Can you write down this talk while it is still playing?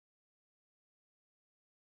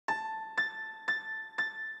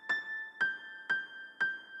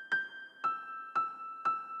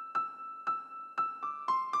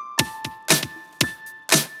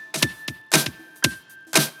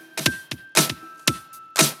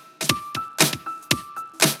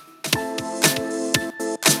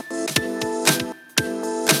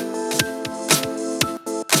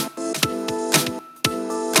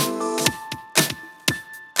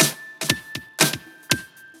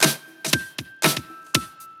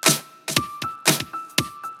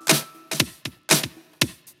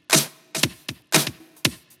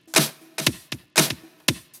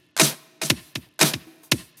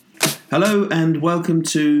Hello and welcome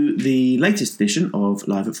to the latest edition of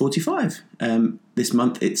Live at 45. This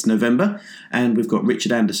month it's November and we've got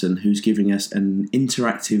Richard Anderson who's giving us an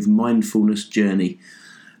interactive mindfulness journey.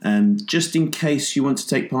 Just in case you want to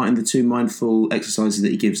take part in the two mindful exercises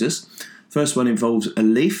that he gives us, first one involves a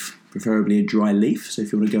leaf, preferably a dry leaf, so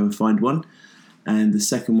if you want to go and find one. And the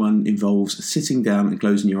second one involves sitting down and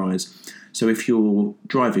closing your eyes. So if you're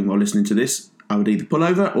driving while listening to this, I would either pull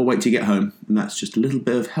over or wait to get home. And that's just a little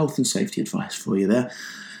bit of health and safety advice for you there.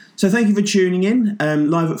 So thank you for tuning in.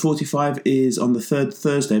 Live at 45 is on the third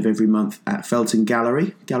Thursday of every month at Felton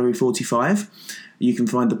Gallery, Gallery 45. You can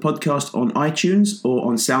find the podcast on iTunes or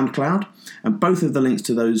on SoundCloud. And both of the links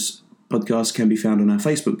to those podcasts can be found on our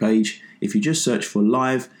Facebook page if you just search for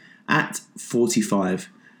Live at 45.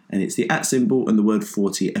 And it's the @ symbol and the word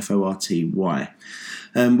 40, F-O-R-T-Y.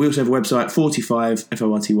 We also have a website, 45,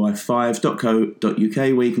 F-O-R-T-Y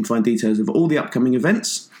 5.co.uk, where you can find details of all the upcoming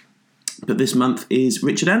events. But this month is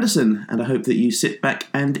Richard Anderson, and I hope that you sit back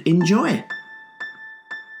and enjoy.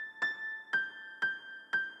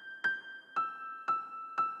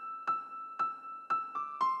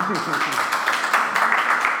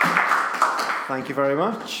 Thank you very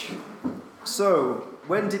much. So,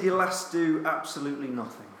 when did you last do absolutely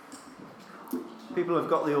nothing? People have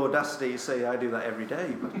got the audacity to say I do that every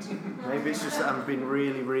day, but maybe it's just that I'm being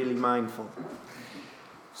really, really mindful.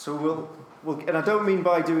 So and I don't mean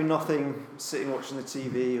by doing nothing, sitting watching the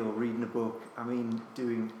TV or reading a book. I mean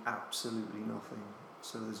doing absolutely nothing.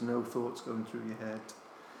 So there's no thoughts going through your head.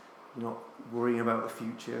 You're not worrying about the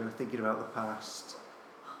future, thinking about the past.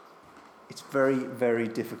 It's very, very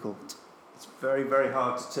difficult. It's very, very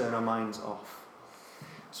hard to turn our minds off.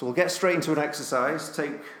 So we'll get straight into an exercise.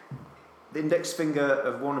 Take the index finger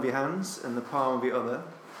of one of your hands and the palm of the other,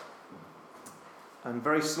 and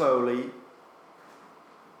very slowly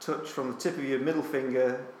touch from the tip of your middle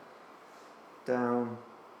finger down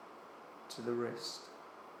to the wrist.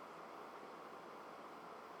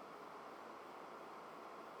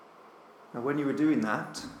 Now when you were doing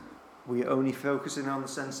that, were you only focusing on the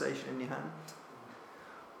sensation in your hand?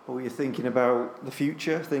 Or were you thinking about the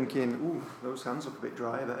future, thinking, ooh, those hands look a bit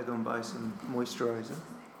dry, I better go and buy some moisturiser?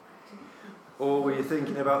 Or were you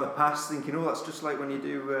thinking about the past, thinking, oh, that's just like when you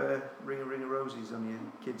do ring a roses on your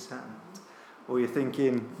kid's hand? Or you're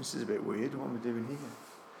thinking, this is a bit weird, what am I doing here?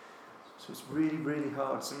 So it's really, really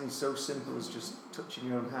hard. Something so simple as just touching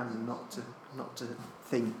your own hand and not to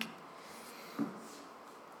think.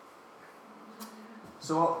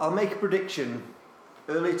 So I'll make a prediction.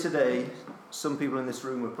 Earlier today, some people in this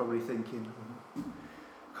room were probably thinking,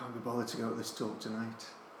 can't be bothered to go to this talk tonight.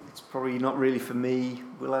 It's probably not really for me.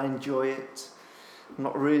 Will I enjoy it? I'm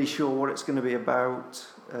not really sure what it's going to be about.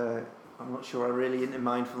 I'm not sure I'm really into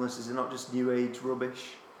mindfulness. Is it not just new age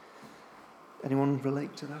rubbish? Anyone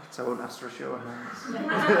relate to that? I won't ask for a show of hands.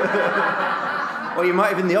 Or you might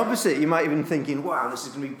have been the opposite. You might have been thinking, wow, this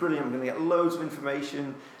is going to be brilliant. I'm going to get loads of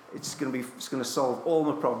information. It's going to solve all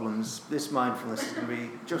my problems. This mindfulness is going to be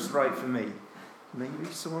just right for me. Maybe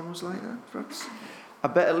someone was like that, perhaps. I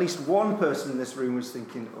bet at least one person in this room was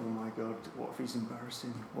thinking, oh my God, what if he's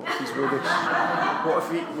embarrassing? What if he's rubbish?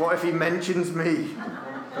 What if he mentions me?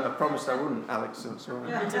 And I promised I wouldn't, Alex, so it's all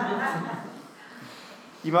right.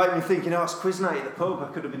 You might have been thinking, oh, it's quiz night at the pub. I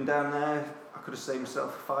could have been down there. I could have saved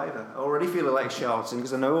myself a fiver. I already feel like a charlatan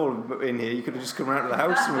because I know all in here. You could have just come out of the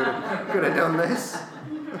house and we could have done this.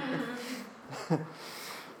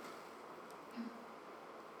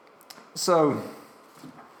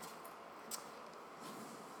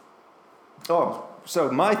 So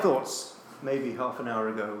my thoughts maybe half an hour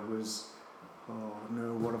ago was, oh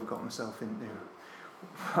no, what have I got myself into?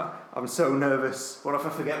 I'm so nervous. What if I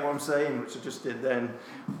forget what I'm saying, which I just did then?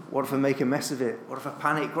 What if I make a mess of it? What if I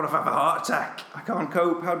panic? What if I have a heart attack? I can't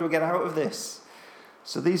cope. How do I get out of this?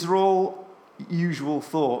 So these are all usual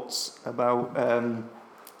thoughts about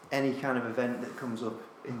any kind of event that comes up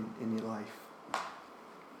in your life.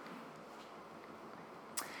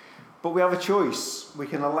 But we have a choice. We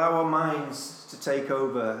can allow our minds to take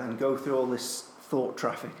over and go through all this thought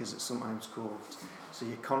traffic, as it's sometimes called. So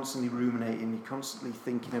you're constantly ruminating, you're constantly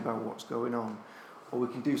thinking about what's going on. Or we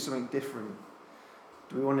can do something different.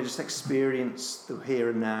 Do we want to just experience the here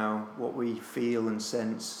and now, what we feel and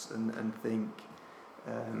sense and think,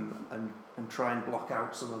 and try and block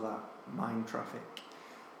out some of that mind traffic?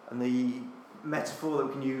 And the metaphor that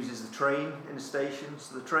we can use is the train in a station.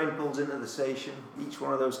 So the train pulls into the station. Each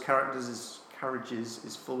one of those carriages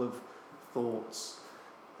is full of thoughts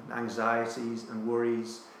and anxieties and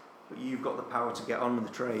worries, but you've got the power to get on with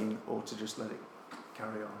the train or to just let it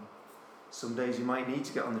carry on. Some days you might need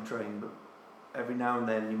to get on the train, but every now and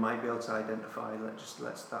then you might be able to identify that just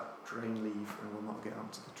lets that train leave and will not get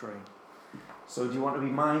onto the train. So do you want to be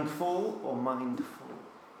mindful or mindful?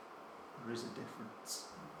 There is a difference.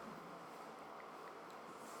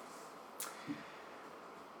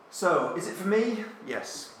 So, is it for me?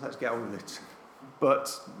 Yes, let's get on with it.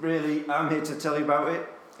 But really, I'm here to tell you about it.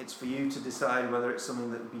 It's for you to decide whether it's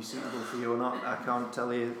something that would be suitable for you or not. I can't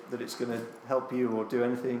tell you that it's going to help you or do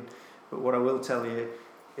anything. But what I will tell you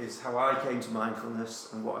is how I came to mindfulness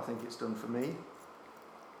and what I think it's done for me.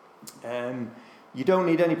 You don't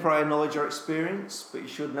need any prior knowledge or experience, but you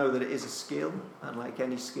should know that it is a skill. And like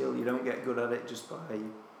any skill, you don't get good at it just by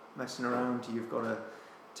messing around. You've got to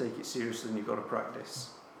take it seriously and you've got to practice.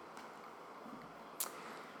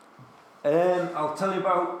 I'll tell you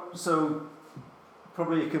about,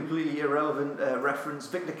 probably a completely irrelevant reference,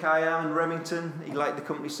 Victor Kiam in Remington. He liked the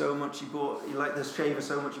company so much, he liked the shaver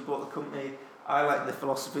so much, he bought the company. I liked the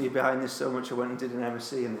philosophy behind this so much, I went and did an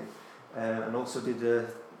MSc in it. And also did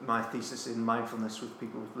my thesis in mindfulness with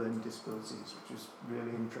people with learning disabilities, which was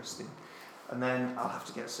really interesting. And then I'll have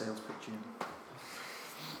to get a sales pitch in.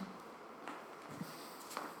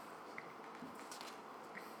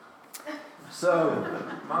 So,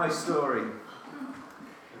 my story.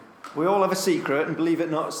 We all have a secret, and believe it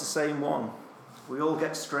or not, it's the same one. We all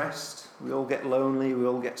get stressed, we all get lonely, we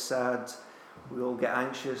all get sad, we all get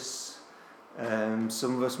anxious.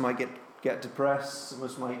 Some of us might get depressed, some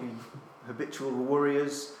of us might be habitual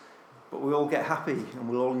worriers, but we all get happy and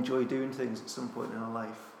we'll all enjoy doing things at some point in our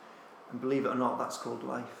life. And believe it or not, that's called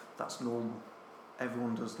life. That's normal.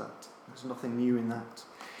 Everyone does that. There's nothing new in that.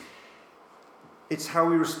 It's how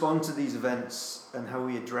we respond to these events and how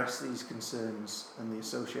we address these concerns and the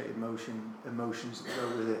associated emotions that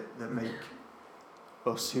go with it that make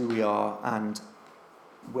us who we are and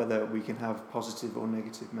whether we can have positive or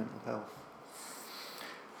negative mental health.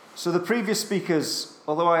 So the previous speakers,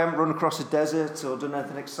 although I haven't run across a desert or done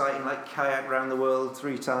anything exciting like kayak around the world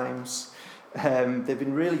 3 times, they've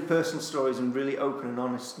been really personal stories and really open and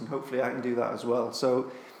honest, and hopefully I can do that as well.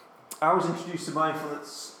 So I was introduced to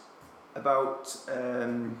mindfulness about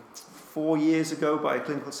 4 years ago by a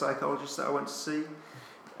clinical psychologist that I went to see,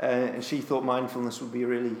 and she thought mindfulness would be a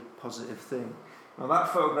really positive thing. Now that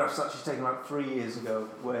photograph's actually taken about 3 years ago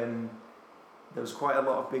when there was quite a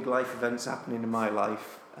lot of big life events happening in my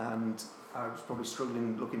life, and I was probably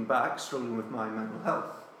struggling with my mental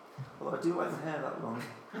health. Although I do like my hair that long.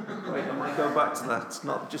 Wait, I might go back to that,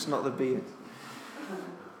 not the beard.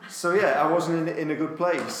 So yeah, I wasn't in a good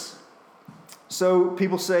place. So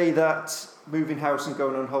people say that moving house and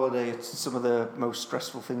going on holiday are some of the most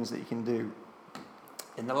stressful things that you can do.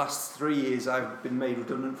 In the last 3 years, I've been made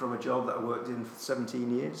redundant from a job that I worked in for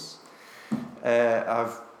 17 years.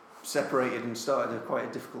 I've separated and started quite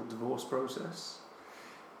a difficult divorce process.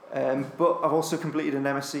 But I've also completed an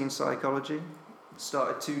MSc in psychology,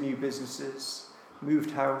 started 2 new businesses,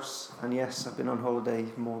 moved house, and yes, I've been on holiday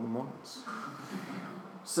more than once.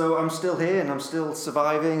 So I'm still here and I'm still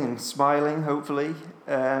surviving and smiling, hopefully,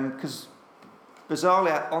 because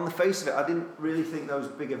bizarrely, on the face of it, I didn't really think those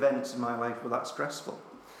big events in my life were that stressful.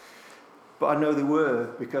 But I know they were,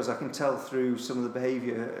 because I can tell through some of the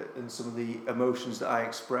behaviour and some of the emotions that I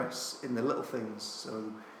express in the little things.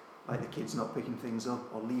 So, like the kids not picking things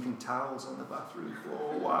up or leaving towels on the bathroom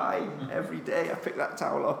floor. Why? Every day I pick that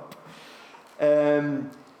towel up.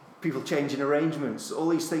 People changing arrangements. All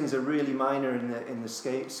these things are really minor in the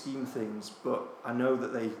scheme of things, but I know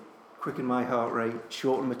that they quicken my heart rate,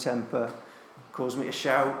 shorten my temper, cause me to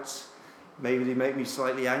shout. Maybe they make me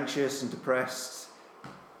slightly anxious and depressed.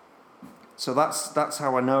 So that's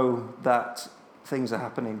how I know that things are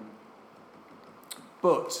happening.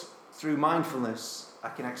 But through mindfulness, I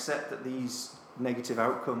can accept that these negative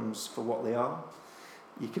outcomes for what they are.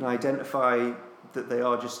 You can identify that they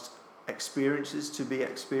are just experiences to be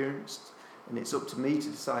experienced, and it's up to me to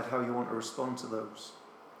decide how you want to respond to those.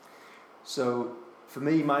 So for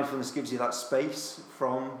me, mindfulness gives you that space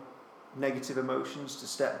from negative emotions to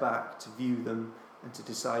step back, to view them, and to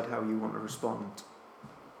decide how you want to respond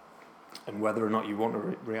and whether or not you want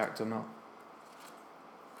to react or not.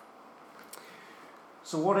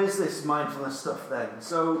 So what is this mindfulness stuff then?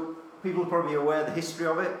 So people are probably aware of the history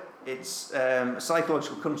of it. It's a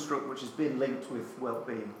psychological construct which has been linked with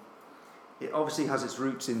well-being. It obviously has its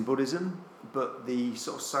roots in Buddhism, but the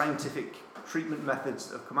sort of scientific treatment methods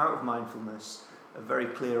that have come out of mindfulness are very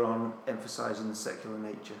clear on emphasising the secular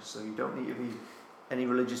nature. So you don't need to be any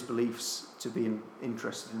religious beliefs to be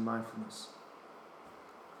interested in mindfulness.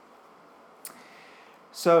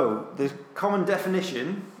 So the common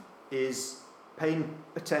definition is paying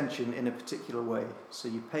attention in a particular way. So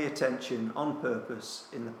you pay attention on purpose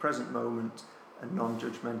in the present moment and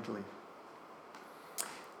non-judgmentally.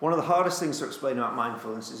 One of the hardest things to explain about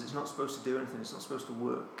mindfulness is it's not supposed to do anything, it's not supposed to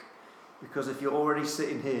work. Because if you're already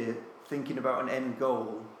sitting here thinking about an end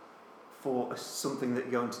goal for something that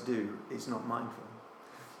you're going to do, it's not mindful.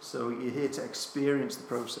 So you're here to experience the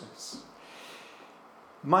process.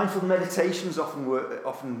 Mindful meditation is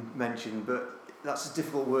often mentioned, but that's a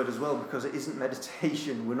difficult word as well because it isn't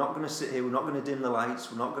meditation. We're not going to sit here, we're not going to dim the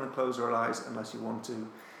lights, we're not going to close our eyes unless you want to.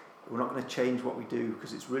 We're not going to change what we do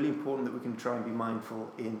because it's really important that we can try and be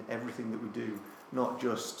mindful in everything that we do, not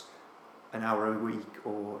just an hour a week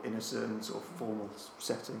or in a certain sort of formal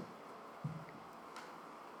setting.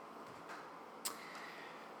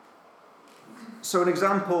 So an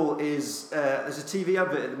example is there's a TV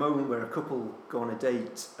advert at the moment where a couple go on a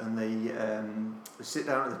date and they sit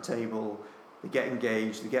down at the table, they get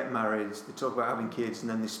engaged, they get married, they talk about having kids, and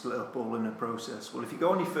then they split up all in a process. Well, if you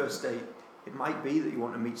go on your first date, it might be that you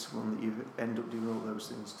want to meet someone that you end up doing all those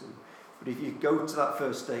things to. But if you go to that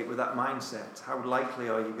first date with that mindset, how likely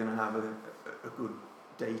are you going to have a good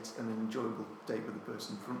date and an enjoyable date with the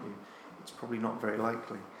person in front of you? It's probably not very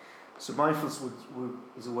likely. So mindfulness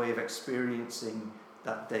is a way of experiencing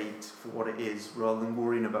that date for what it is rather than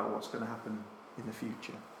worrying about what's going to happen in the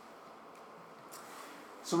future.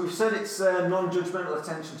 So we've said it's non-judgmental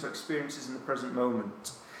attention to experiences in the present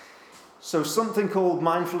moment. So something called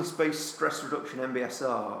mindfulness-based stress reduction,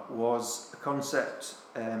 MBSR, was a concept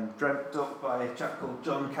dreamt up by a chap called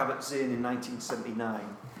John Kabat-Zinn in 1979.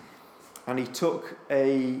 And he took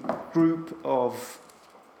a group of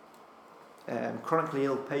chronically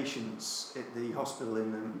ill patients at the hospital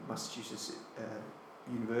in the Massachusetts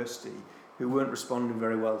University who weren't responding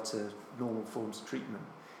very well to normal forms of treatment.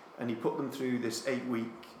 And he put them through this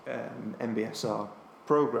 8-week MBSR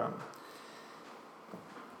program.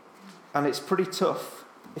 And it's pretty tough.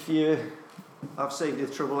 I've saved you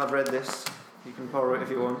the trouble, I've read this. You can borrow it if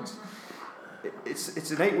you want.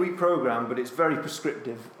 It's an 8-week program, but it's very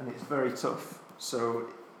prescriptive and it's very tough. So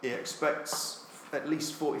it expects at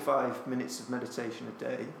least 45 minutes of meditation a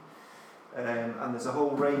day. And there's a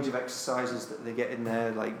whole range of exercises that they get in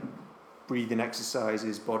there, like breathing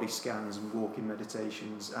exercises, body scans, and walking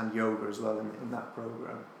meditations, and yoga as well in that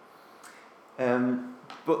program.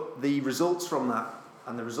 But the results from that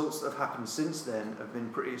and the results that have happened since then have been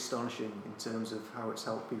pretty astonishing in terms of how it's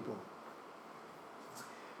helped people.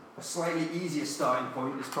 A slightly easier starting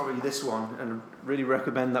point is probably this one, and I really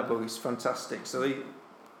recommend that book. It's fantastic. So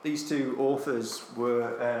these two authors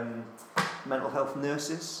were mental health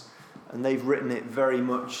nurses, and they've written it very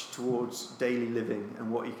much towards daily living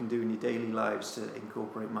and what you can do in your daily lives to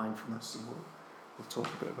incorporate mindfulness, and we'll talk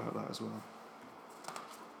a bit about that as well.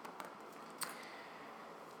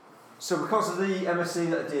 So because of the MSc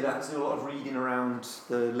that I did, I had to do a lot of reading around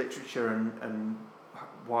the literature and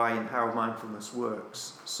why and how mindfulness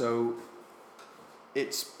works. So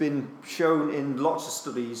it's been shown in lots of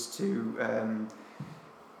studies to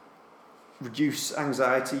reduce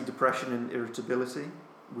anxiety, depression and irritability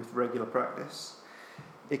with regular practice.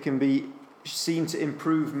 It can be seen to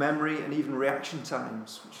improve memory and even reaction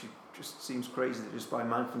times, which just seems crazy that just by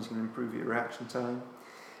mindfulness you can improve your reaction time.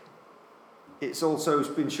 It's also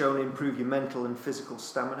been shown to improve your mental and physical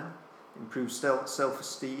stamina, improve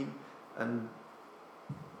self-esteem, and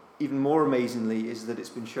even more amazingly is that it's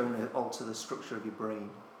been shown to alter the structure of your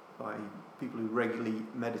brain by people who regularly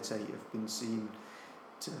meditate have been seen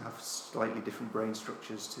to have slightly different brain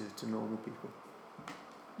structures to normal people.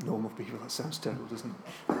 Normal people, that sounds terrible, doesn't it?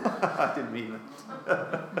 I didn't mean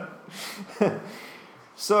that.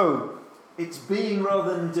 So, it's being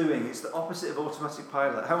rather than doing. It's the opposite of automatic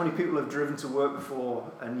pilot. How many people have driven to work before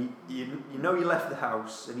and you know you left the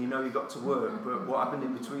house and you know you got to work, but what happened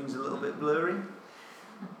in between is a little bit blurry?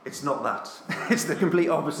 It's not that. It's the complete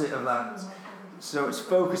opposite of that. So it's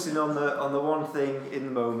focusing on the one thing in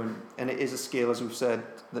the moment, and it is a skill, as we've said,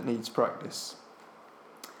 that needs practice.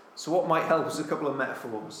 So what might help is a couple of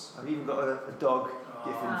metaphors. I've even got a dog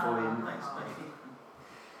gif in for you.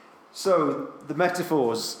 So the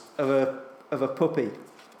metaphors of a puppy.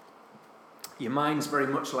 Your mind's very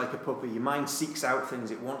much like a puppy. Your mind seeks out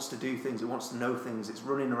things. It wants to do things. It wants to know things. It's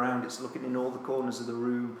running around. It's looking in all the corners of the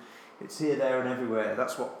room. It's here, there, and everywhere.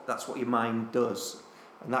 That's what your mind does,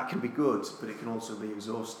 and that can be good, but it can also be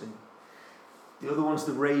exhausting. The other one's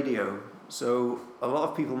the radio. So a lot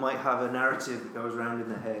of people might have a narrative that goes around in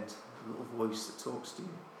their head, a little voice that talks to you.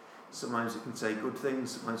 Sometimes it can say good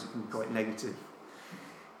things. Sometimes it can be quite negative.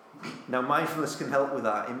 Now, mindfulness can help with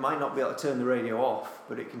that. It might not be able to turn the radio off,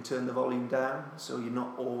 but it can turn the volume down, so you're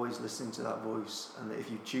not always listening to that voice. And if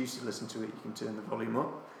you choose to listen to it, you can turn the volume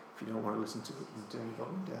up. If you don't want to listen to it, you can turn the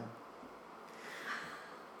volume down.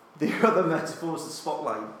 The other metaphor is the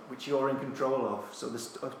spotlight, which you're in control of. So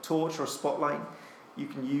a torch or a spotlight, you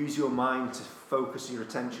can use your mind to focus your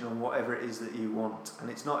attention on whatever it is that you want. And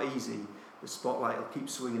it's not easy. The spotlight will keep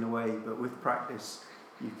swinging away, but with practice,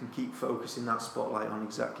 you can keep focusing that spotlight on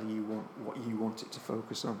exactly what you want it to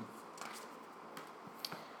focus on.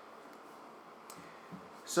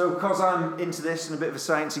 So, because I'm into this and a bit of a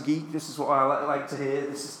sciencey geek, this is what I like to hear.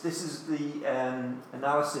 This is the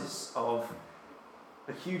analysis of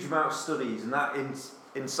a huge amount of studies, and that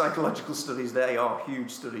in psychological studies they are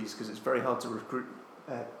huge studies because it's very hard to recruit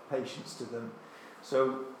patients to them.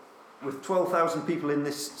 So, with 12,000 people in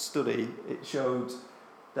this study, it showed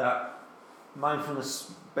that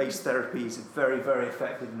mindfulness-based therapies are very, very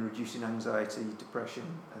effective in reducing anxiety, depression,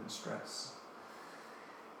 and stress.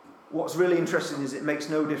 What's really interesting is it makes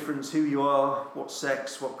no difference who you are, what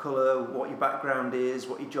sex, what colour, what your background is,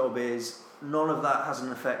 what your job is. None of that has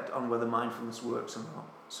an effect on whether mindfulness works or not.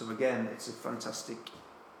 So again, it's a fantastic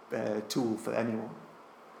tool for anyone.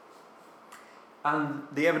 And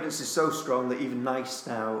the evidence is so strong that even NICE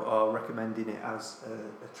now are recommending it as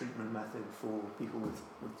a treatment method for people with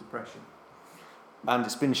depression. And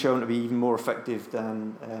it's been shown to be even more effective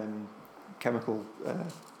than chemical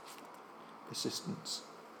assistance.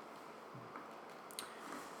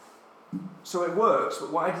 So it works,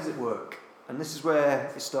 but why does it work? And this is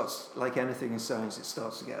where it starts, like anything in science, it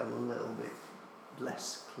starts to get a little bit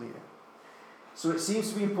less clear. So it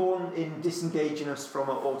seems to be important in disengaging us from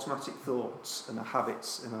our automatic thoughts and our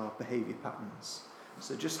habits and our behaviour patterns.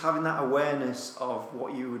 So just having that awareness of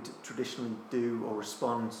what you would traditionally do or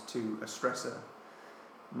respond to a stressor,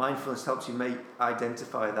 mindfulness helps you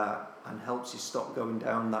identify that and helps you stop going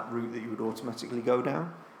down that route that you would automatically go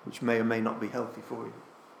down, which may or may not be healthy for you.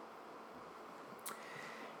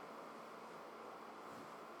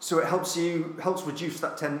 So it helps reduce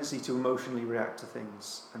that tendency to emotionally react to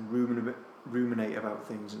things and ruminate about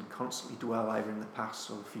things and constantly dwell either in the past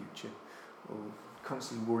or the future, or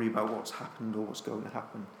constantly worry about what's happened or what's going to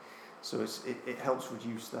happen. So it helps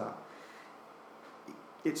reduce that.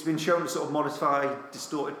 It's been shown to sort of modify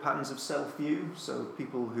distorted patterns of self-view. So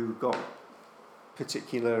people who've got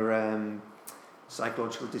particular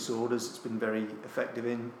psychological disorders, it's been very effective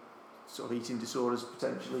in sort of eating disorders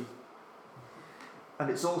potentially. And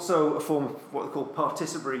it's also a form of what they call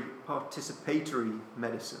participatory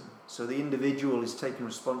medicine. So the individual is taking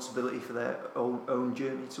responsibility for their own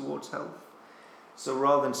journey towards health. So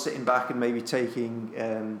rather than sitting back and maybe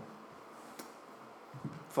taking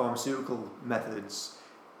pharmaceutical methods,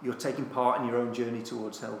 you're taking part in your own journey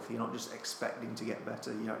towards health. You're not just expecting to get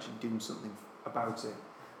better, you're actually doing something about it.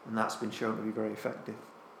 And that's been shown to be very effective.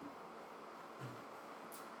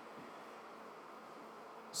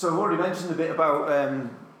 So I've already mentioned a bit about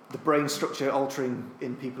the brain structure altering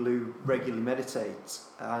in people who regularly meditate,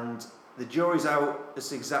 and the jury's out as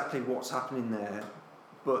to exactly what's happening there,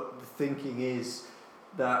 but the thinking is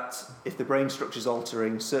that if the brain structure's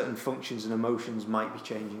altering, certain functions and emotions might be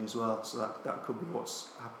changing as well, so that could be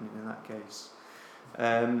what's happening in that case.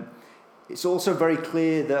 It's also very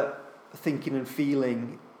clear that thinking and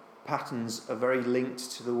feeling patterns are very linked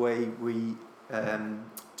to the way we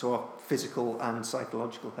to our physical and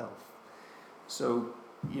psychological health. So,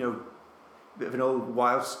 a bit of an old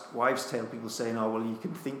wives' tale, people saying, oh, well, you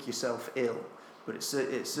can think yourself ill, but it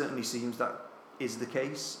certainly seems that is the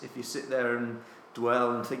case. If you sit there and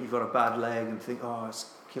dwell and think you've got a bad leg and think, oh, it's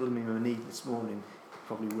killing me with my knee this morning, it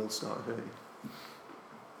probably will start hurting.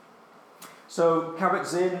 So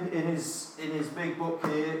Kabat-Zinn, in his big book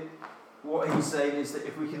here, what he's saying is that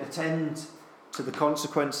if we can attend to the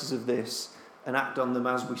consequences of this and act on them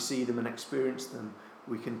as we see them and experience them,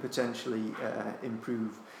 we can potentially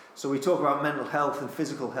improve. So we talk about mental health and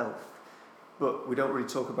physical health, but we don't really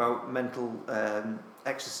talk about mental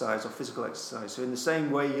exercise or physical exercise. So in the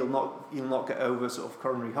same way, you'll not get over sort of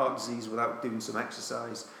coronary heart disease without doing some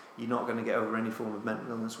exercise. You're not going to get over any form of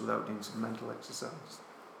mental illness without doing some mental exercise.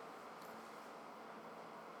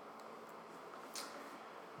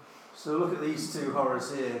 So look at these two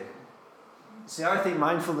horrors here. See, I think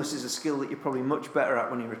mindfulness is a skill that you're probably much better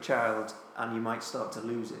at when you're a child, and you might start to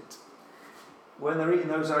lose it. When they're eating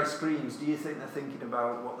those ice creams, do you think they're thinking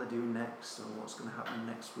about what they're doing next or what's going to happen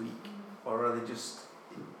next week? Or are they just,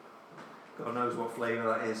 God knows what flavour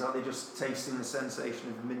that is, are they just tasting the sensation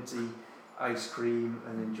of minty ice cream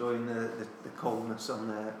and enjoying the coldness on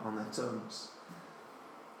their tongues?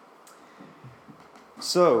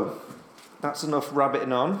 So, that's enough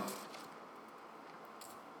rabbiting on.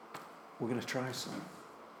 We're going to try some.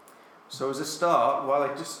 So as a start, while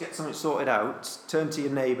I just get something sorted out, turn to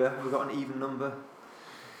your neighbour. We've got an even number.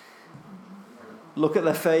 Look at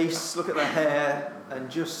their face, look at their hair, and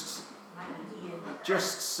just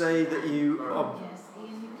say that you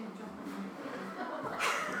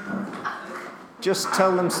just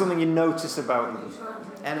tell them something you notice about them.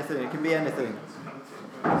 Anything, it can be anything.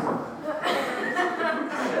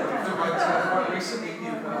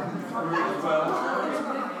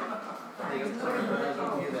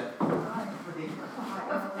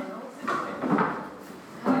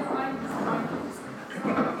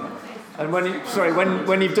 And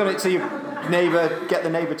when you've done it to your neighbour, get the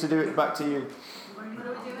neighbour to do it back to you.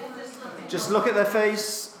 Just look at their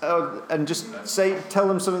face and just tell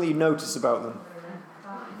them something that you notice about them.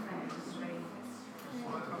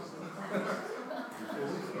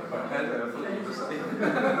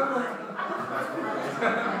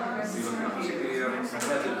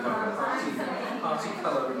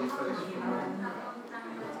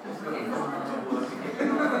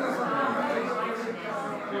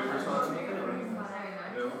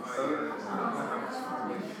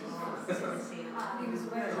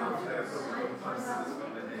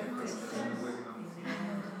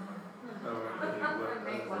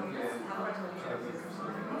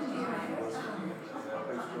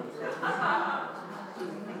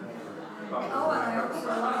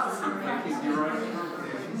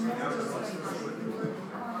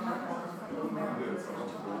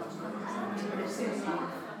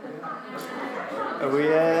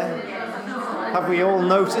 Have we all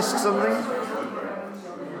noticed something?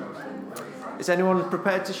 Is anyone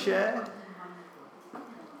prepared to share?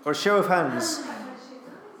 Or a show of hands.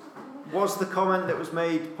 Was the comment that was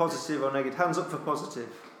made positive or negative? Hands up for positive.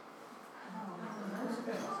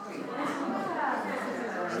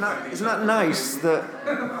 Isn't that nice that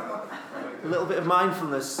a little bit of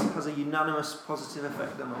mindfulness has a unanimous positive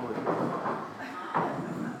effect on the whole?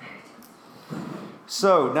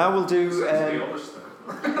 So now we'll do.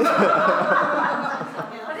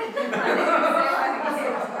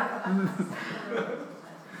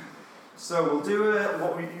 So we'll do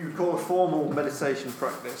what you call a formal meditation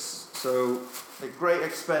practice. So at great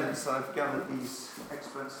expense, I've gathered these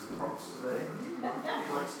expensive props today. If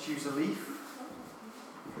you'd like to choose a leaf,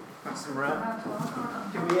 pass them around.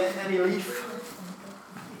 Can we get any leaf?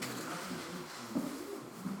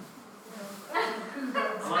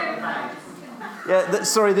 Yeah,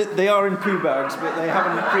 sorry, they are in poo bags, but they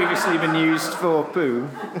haven't previously been used for poo.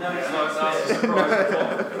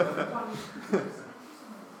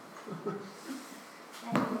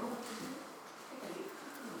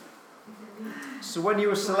 So when you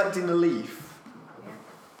were selecting the leaf,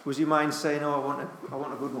 was your mind saying, "Oh, I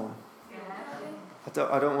want a good one.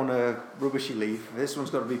 I don't want a rubbishy leaf. This one's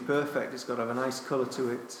got to be perfect. It's got to have a nice colour to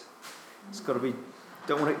it. It's got to be.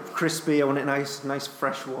 Don't want it crispy. I want it nice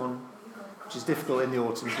fresh one." Which is difficult in the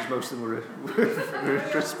autumn because most of them were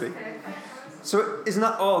crispy. So isn't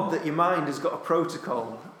that odd that your mind has got a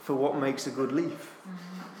protocol for what makes a good leaf?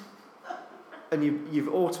 And you've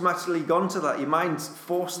automatically gone to that. Your mind's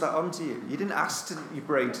forced that onto you. You didn't ask your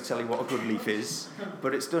brain to tell you what a good leaf is,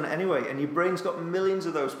 but it's done anyway. And your brain's got millions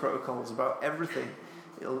of those protocols about everything.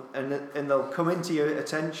 And they'll come into your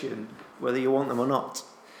attention whether you want them or not.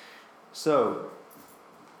 So,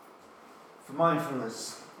 for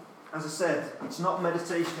mindfulness, as I said, it's not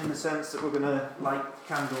meditation in the sense that we're going to light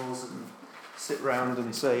candles and sit round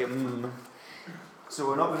and say, So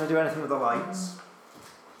we're not going to do anything with the lights.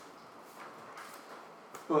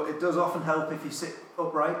 But it does often help if you sit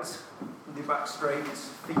upright, with your back straight,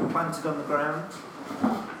 feet planted on the ground.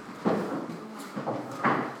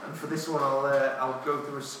 And for this one, I'll go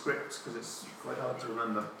through a script because it's quite hard to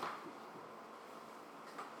remember.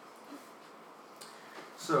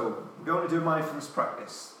 So, we're going to do a mindfulness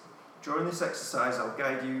practice. During this exercise, I'll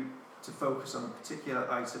guide you to focus on a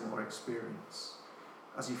particular item or experience.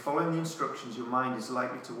 As you follow the instructions, your mind is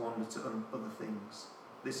likely to wander to other things.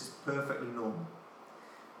 This is perfectly normal.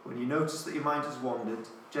 When you notice that your mind has wandered,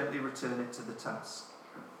 gently return it to the task.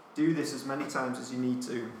 Do this as many times as you need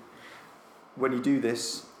to. When you do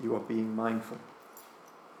this, you are being mindful.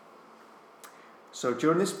 So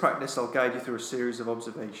during this practice, I'll guide you through a series of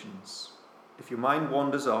observations. If your mind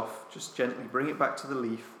wanders off, just gently bring it back to the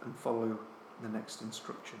leaf and follow the next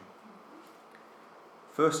instruction.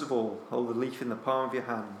 First of all, hold the leaf in the palm of your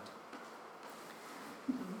hand.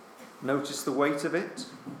 Notice the weight of it.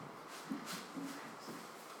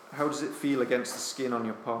 How does it feel against the skin on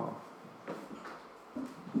your palm?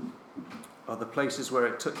 Are there places where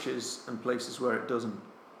it touches and places where it doesn't?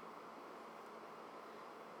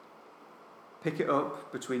 Pick it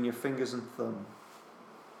up between your fingers and thumb.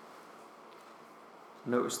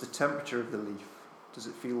 Notice the temperature of the leaf. Does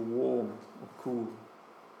it feel warm or cool?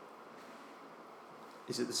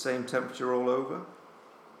 Is it the same temperature all over?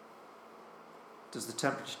 Does the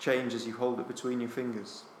temperature change as you hold it between your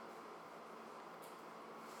fingers?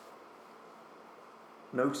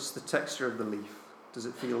 Notice the texture of the leaf. Does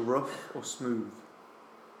it feel rough or smooth?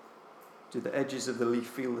 Do the edges of the leaf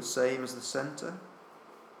feel the same as the centre?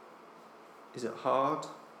 Is it hard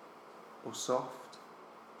or soft,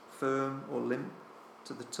 firm or limp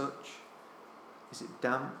to the touch? Is it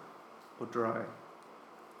damp or dry?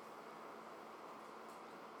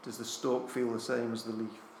 Does the stalk feel the same as the leaf?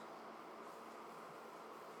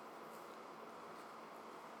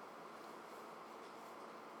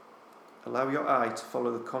 Allow your eye to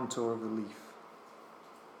follow the contour of the leaf.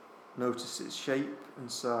 Notice its shape and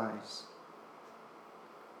size.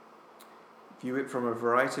 View it from a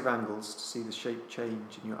variety of angles to see the shape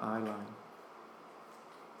change in your eye line.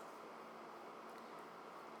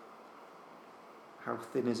 How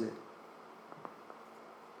thin is it?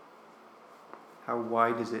 How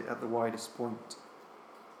wide is it at the widest point?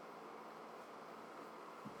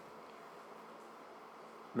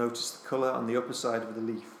 Notice the colour on the upper side of the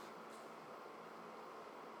leaf.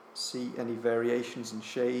 See any variations in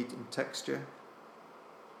shade and texture.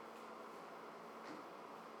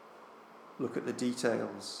 Look at the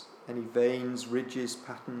details. Any veins, ridges,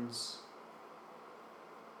 patterns.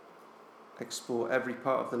 Explore every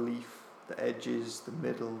part of the leaf, the edges, the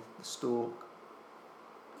middle, the stalk.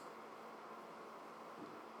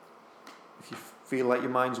 If you feel like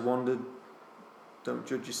your mind's wandered, don't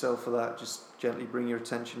judge yourself for that. Just gently bring your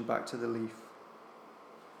attention back to the leaf.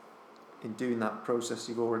 In doing that process,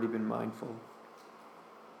 you've already been mindful.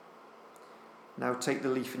 Now take the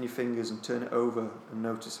leaf in your fingers and turn it over and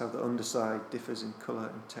notice how the underside differs in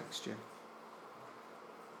colour and texture.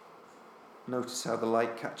 Notice how the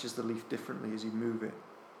light catches the leaf differently as you move it.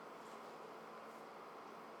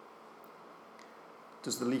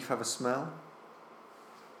 Does the leaf have a smell?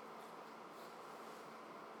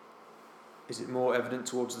 Is it more evident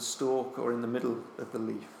towards the stalk or in the middle of the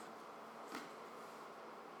leaf?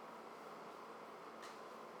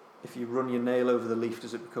 If you run your nail over the leaf,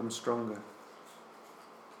 does it become stronger?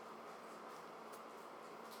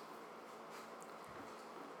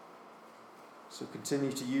 So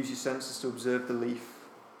continue to use your senses to observe the leaf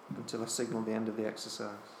until I signal the end of the exercise.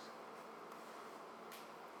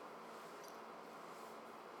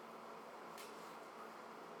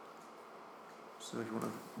 So if you want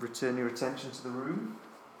to return your attention to the room.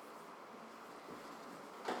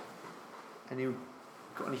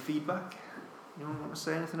 Got any feedback? Anyone want to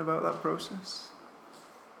say anything about that process?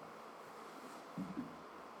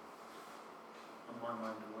 My mind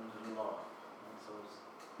wandered a lot, so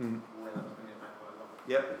I was aware that was bringing it back quite a lot.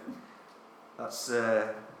 Yep. That's,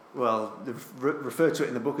 they refer to it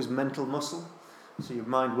in the book as mental muscle. So your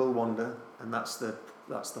mind will wander, and that's the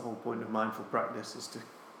whole point of mindful practice, is to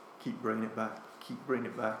keep bringing it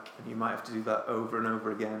back, and you might have to do that over and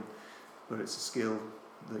over again, but it's a skill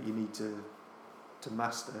that you need to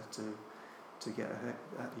master to get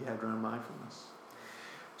your head around mindfulness.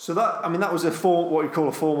 So that was what we call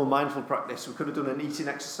a formal mindful practice. We could have done an eating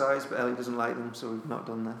exercise, but Ellie doesn't like them, so we've not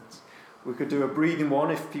done that. We could do a breathing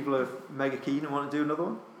one if people are mega keen and want to do another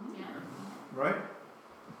one. Yeah. Right?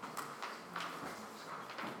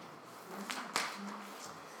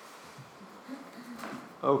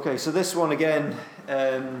 Okay, so this one again,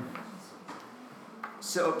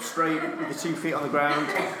 sit up straight with the 2 feet on the ground,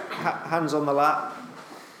 hands on the lap.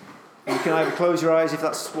 You can either close your eyes if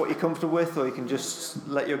that's what you're comfortable with, or you can just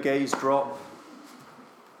let your gaze drop.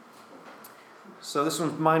 So this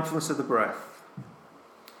one's mindfulness of the breath.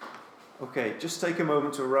 Okay, just take a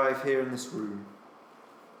moment to arrive here in this room.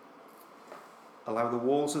 Allow the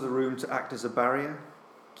walls of the room to act as a barrier,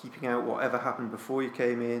 keeping out whatever happened before you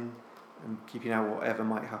came in, and keeping out whatever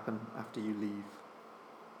might happen after you leave.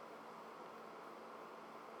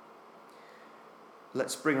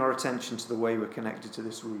 Let's bring our attention to the way we're connected to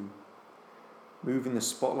this room, moving the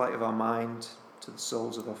spotlight of our mind to the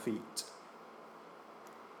soles of our feet.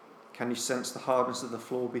 Can you sense the hardness of the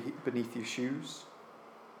floor beneath your shoes?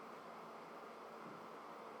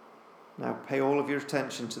 Now pay all of your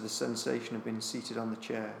attention to the sensation of being seated on the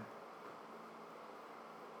chair.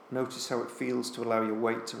 Notice how it feels to allow your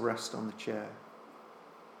weight to rest on the chair.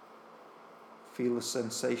 Feel the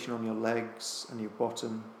sensation on your legs and your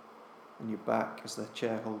bottom and your back as the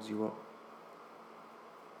chair holds you up.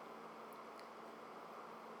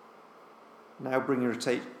 Now bring your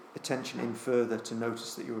attention in further to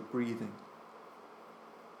notice that you are breathing.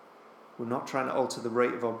 We're not trying to alter the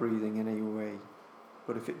rate of our breathing in any way,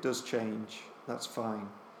 but if it does change, that's fine.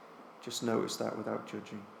 Just notice that without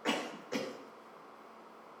judging.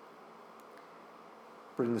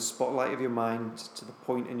 Bring the spotlight of your mind to the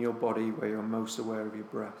point in your body where you're most aware of your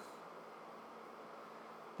breath.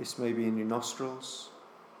 This may be in your nostrils.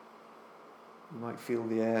 You might feel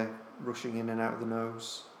the air rushing in and out of the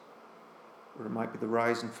nose, or it might be the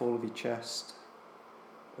rise and fall of your chest,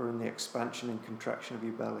 or in the expansion and contraction of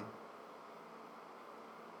your belly.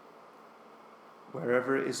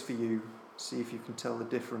 Wherever it is for you, see if you can tell the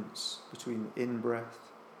difference between the in-breath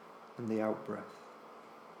and the out-breath.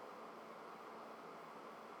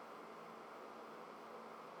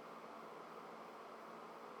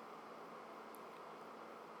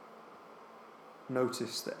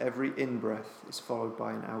 Notice that every in-breath is followed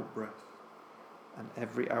by an out-breath, and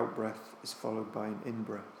every out-breath is followed by an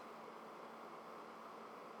in-breath.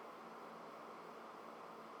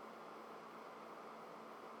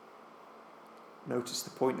 Notice the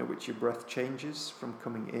point at which your breath changes from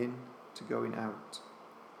coming in to going out.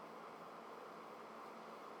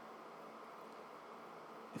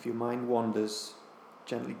 If your mind wanders,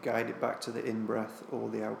 gently guide it back to the in-breath or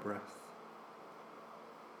the out-breath.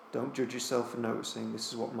 Don't judge yourself for noticing.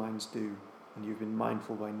 This is what minds do, and you've been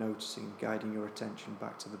mindful by noticing and guiding your attention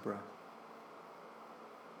back to the breath.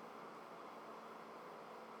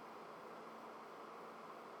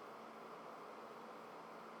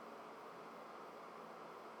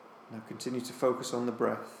 Now continue to focus on the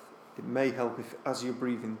breath. It may help if, as you're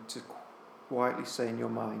breathing, to quietly say in your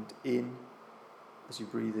mind, in as you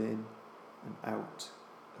breathe in, and out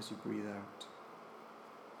as you breathe out.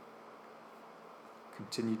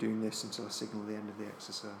 Continue doing this until I signal the end of the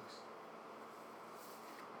exercise.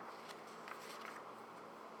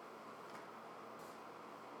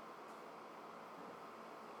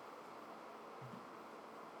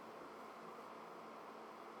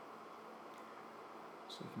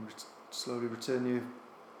 So you can slowly return your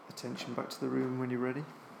attention back to the room when you're ready.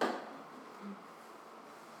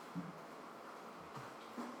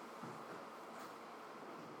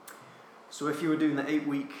 So if you were doing the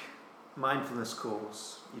 8-week mindfulness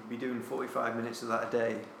course, you'd be doing 45 minutes of that a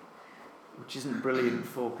day, which isn't brilliant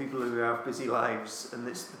for people who have busy lives, and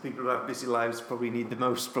it's the people who have busy lives probably need the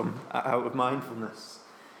most from out of mindfulness.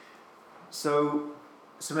 So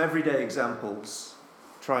some everyday examples,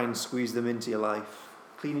 try and squeeze them into your life.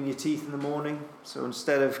 Cleaning your teeth in the morning. So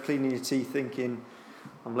instead of cleaning your teeth thinking,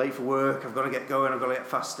 I'm late for work, I've got to get going, I've got to get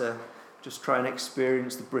faster, just try and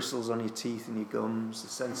experience the bristles on your teeth and your gums, the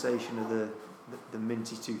sensation of the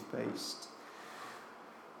minty toothpaste.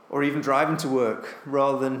 Or even driving to work,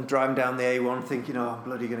 rather than driving down the A1 thinking, oh, I'm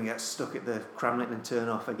bloody going to get stuck at the Cramlington turn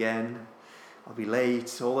off again, I'll be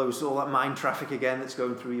late, all that mind traffic again that's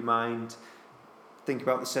going through your mind. Think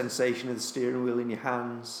about the sensation of the steering wheel in your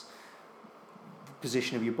hands, the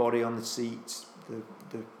position of your body on the seat,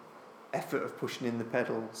 the effort of pushing in the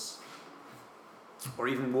pedals. Or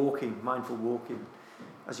even walking, mindful walking.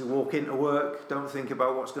 As you walk into work, don't think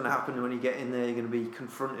about what's going to happen when you get in there. You're going to be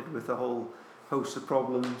confronted with a whole host of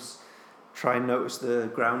problems. Try and notice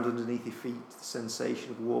the ground underneath your feet, the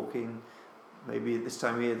sensation of walking. Maybe at this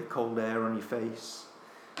time of year, the cold air on your face.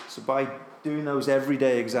 So by doing those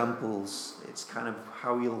everyday examples, it's kind of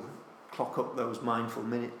how you'll clock up those mindful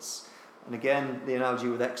minutes. And again, the analogy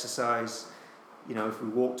with exercise, you know, if we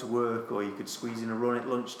walk to work, or you could squeeze in a run at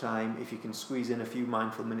lunchtime, if you can squeeze in a few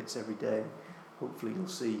mindful minutes every day, hopefully you'll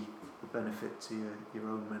see the benefit to your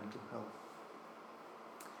own mental health.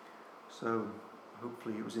 So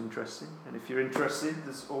hopefully it was interesting, and if you're interested,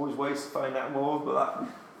 there's always ways to find out more, but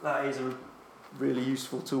that is a really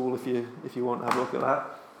useful tool if you want to have a look at that.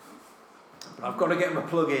 But I've got to get my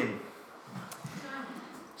plug in.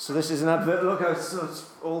 So this is an advert. Look, so it's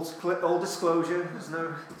all disclosure.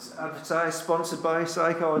 It's advertised, sponsored by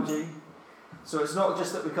Psychology. So it's not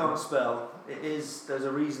just that we can't spell. There's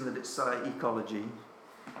a reason that it's psychology,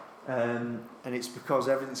 and it's because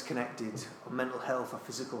everything's connected. Our mental health, our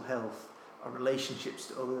physical health, our relationships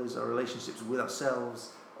to others, our relationships with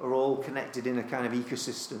ourselves are all connected in a kind of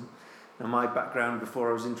ecosystem. Now, my background before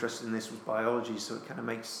I was interested in this was biology, so it kind of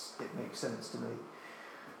makes sense to me.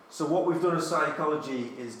 So what we've done as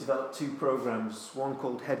Psychology is develop 2 programs, one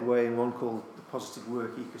called Headway and one called the Positive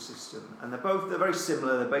Work Ecosystem. And they're very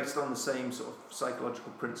similar, they're based on the same sort of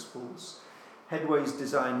psychological principles. Headway is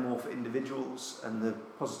designed more for individuals, and the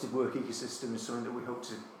Positive Work Ecosystem is something that we hope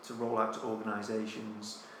to roll out to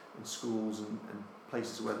organisations and schools and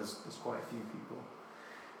places where there's quite a few people.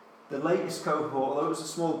 The latest cohort, although it was a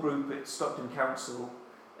small group at Stockton Council,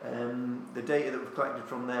 the data that we've collected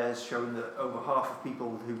from there has shown that over half of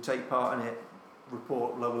people who take part in it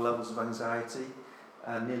report lower levels of anxiety,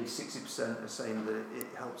 and nearly 60% are saying that it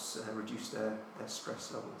helps reduce their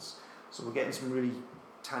stress levels. So we're getting some really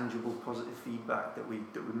tangible, positive feedback that we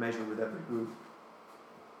measure with every group.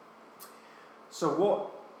 So what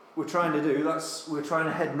we're trying to do, we're trying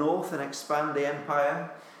to head north and expand the empire.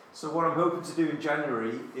 So what I'm hoping to do in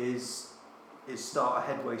January is start a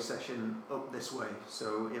headway session up this way.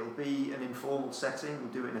 So it'll be an informal setting.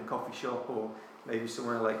 We'll do it in a coffee shop or maybe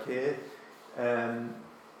somewhere like here. And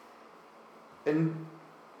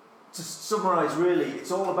to summarise, really,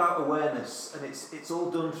 it's all about awareness, and it's all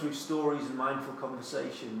done through stories and mindful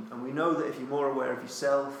conversation. And we know that if you're more aware of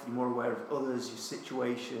yourself, you're more aware of others, your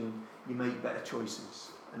situation, you make better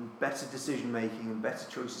choices. And better decision making and better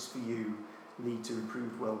choices for you lead to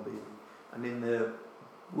improved well-being. And in the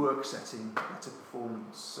work setting, better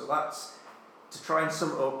performance. So that's, to try and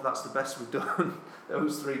sum it up, that's the best we've done,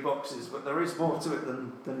 those 3 boxes. But there is more to it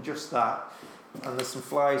than just that. And there's some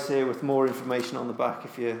flyers here with more information on the back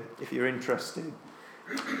if you're interested.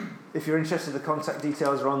 If you're interested, the contact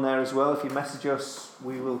details are on there as well. If you message us,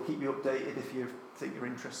 we will keep you updated if you think you're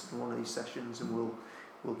interested in one of these sessions, and we'll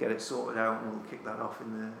get it sorted out and we'll kick that off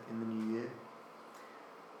in the new year.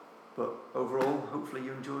 But overall, hopefully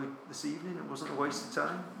you enjoyed this evening. It wasn't a waste of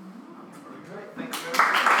time. Great, thank you very much.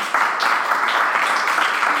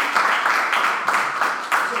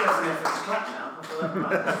 So there's an effort to clap now. I feel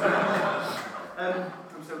that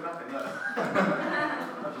I'm still clapping, no.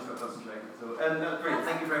 I've just got concentrating. So, no, great,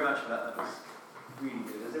 thank you very much for that. That was really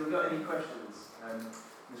good. Has anyone got any questions?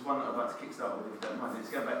 There's one that I'd like to kickstart with, if you don't mind. Let's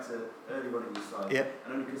go back to earlier on in your slide. Yep.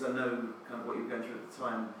 And only because I know kind of what you were going through at the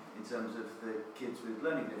time in terms of the kids with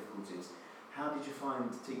learning difficulties. How did you find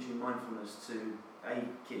teaching mindfulness to A,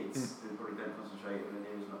 kids who probably don't concentrate or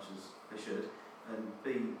near as much as they should, and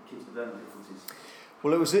B, kids with learning difficulties?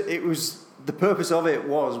 Well, it was the purpose of it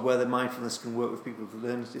was whether mindfulness can work with people with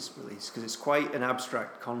learning disabilities, because it's quite an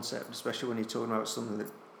abstract concept, especially when you're talking about something that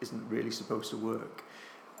isn't really supposed to work.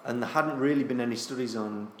 And there hadn't really been any studies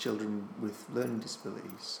on children with learning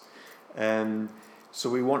disabilities. So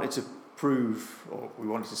we wanted to prove, or we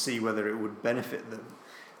wanted to see whether it would benefit them.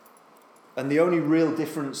 And the only real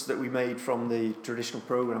difference that we made from the traditional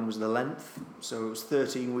program was the length. So it was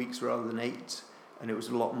 13 weeks rather than 8, and it was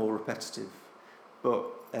a lot more repetitive. But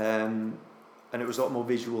and it was a lot more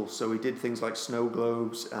visual. So we did things like snow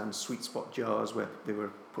globes and sweet spot jars where they were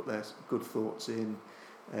put their good thoughts in.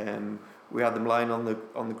 We had them lying on the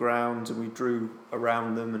ground, and we drew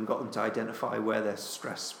around them and got them to identify where their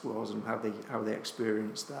stress was and how they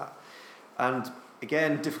experienced that. And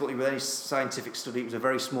again, difficulty with any scientific study, it was a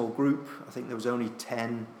very small group. I think there was only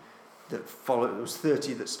 10 that followed. There was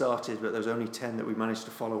 30 that started, but there was only 10 that we managed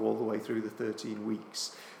to follow all the way through the 13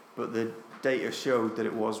 weeks. But the data showed that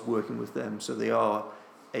it was working with them, so they are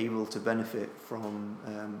able to benefit from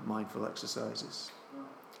mindful exercises.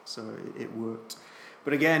 So it worked.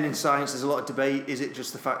 But again, in science, there's a lot of debate. Is it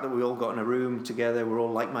just the fact that we all got in a room together, we're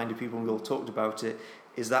all like-minded people, and we all talked about it?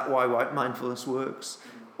 Is that why mindfulness works?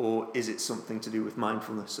 Or is it something to do with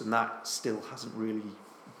mindfulness? And that still hasn't really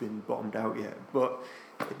been bottomed out yet. But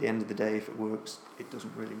at the end of the day, if it works, it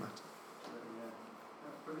doesn't really matter.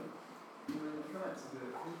 Brilliant.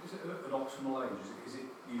 Is it an optimal age? Is it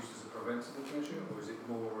used as a preventative measure, or is it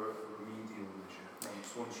more a remedial measure?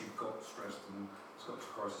 Once you've got stressed and it's got to a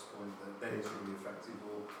crisis point, then it's really effective,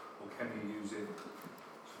 or can you use it to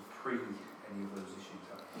pre any of those issues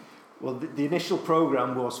happening? Well, the initial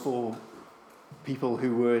program was for people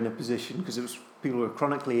who were in a position, because it was people who were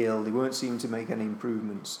chronically ill, they weren't seeming to make any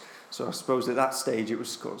improvements. So I suppose at that stage it was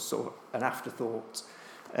sort of an afterthought.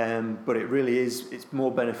 But it really is, it's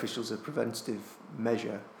more beneficial as a preventative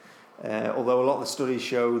measure. Although a lot of the studies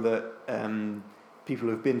show that people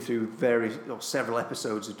who have been through various or several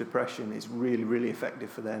episodes of depression, it's really, really effective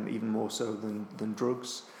for them, even more so than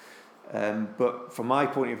drugs. But from my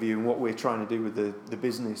point of view, and what we're trying to do with the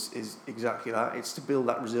business is exactly that. It's to build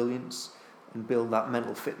that resilience and build that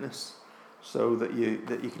mental fitness, so that you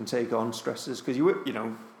can take on stresses, because you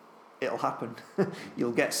know it'll happen.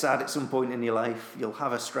 You'll get sad at some point in your life. You'll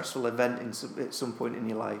have a stressful event at some point in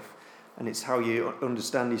your life, and it's how you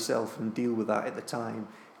understand yourself and deal with that at the time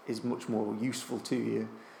is much more useful to you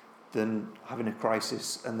than having a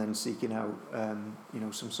crisis and then seeking out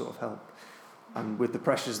some sort of help. And with the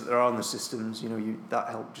pressures that there are on the systems, that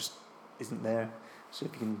help just isn't there. So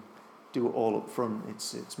if you can do it all up front,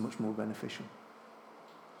 it's much more beneficial.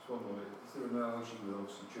 Just one more. Is there an analogy with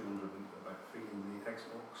obviously children about feeling the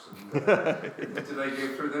Xbox? And do they go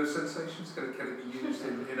through those sensations? Can it be used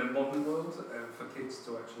in a modern world for kids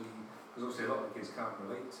to actually? Because obviously a lot of kids can't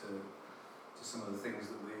relate to some of the things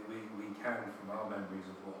that we can from our memories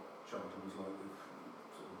of what childhood was like, with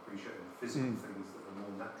sort of appreciating physical things that are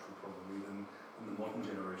more natural probably than the modern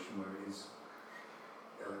generation, where it is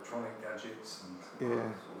electronic gadgets and sort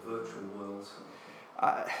of virtual worlds.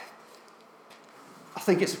 I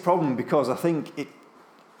think it's a problem, because I think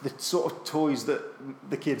the sort of toys that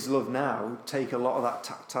the kids love now take a lot of that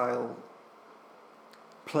tactile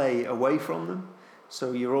play away from them.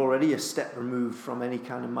 So you're already a step removed from any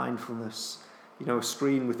kind of mindfulness. You know, a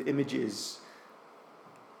screen with images,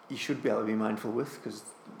 you should be able to be mindful with, because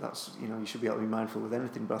that's, you know, you should be able to be mindful with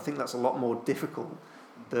anything. But I think that's a lot more difficult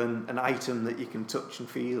than an item that you can touch and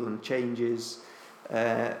feel and changes.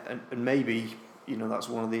 And maybe, you know, that's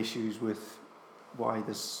one of the issues with why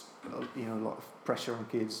there's, you know, a lot of pressure on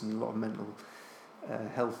kids and a lot of mental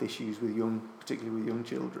health issues with particularly with young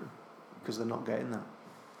children, because they're not getting that.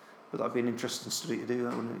 But that'd be an interesting study to do,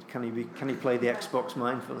 that, wouldn't it? Can he play the Xbox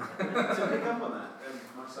mindfully? To pick up on that,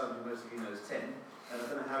 my son, who most of you know, is 10, and I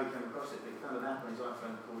don't know how he came across it, but he found an app on his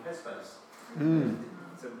iPhone called Headspace.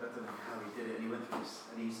 So I don't know how he did it, and he went through this,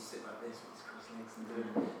 and he used to sit like this with his crossed legs and do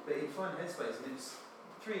it. But he'd find Headspace, and it's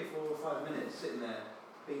 3 or 4 or 5 minutes sitting there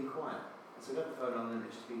being quiet. And so he'd have the phone on, and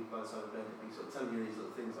it'd just be by the side of the bed, it'd be sort of telling you these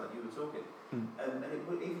little things like you were talking. And it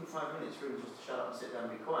would, even 5 minutes for him just to shut up and sit down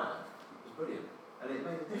and be quiet was brilliant. And it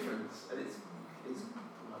made a difference. And it's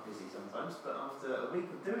not busy sometimes, but after a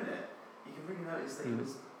week of doing it, you can really notice that he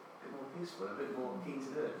was a bit more peaceful, a bit more keen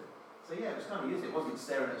to do it. So yeah, it was kind of using it. It wasn't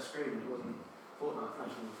staring at a screen, it wasn't Fortnite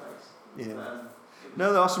flashing in the face. Yeah.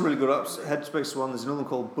 No, there are some really good apps. Headspace one. There's another one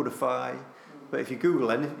called Budify. But if you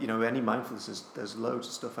Google any mindfulness, there's loads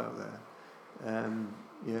of stuff out there. That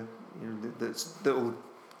will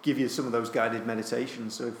give you some of those guided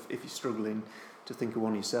meditations. So if you're struggling to think of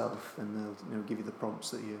one yourself, then they'll give you the prompts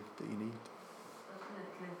that you need.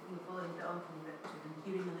 Following it on from Richard, and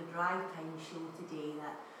hearing on the drive time show today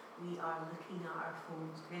that we are looking at our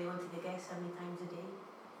phones. Can anyone take a guess how many times a day?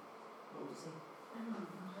 What would you say?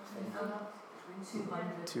 200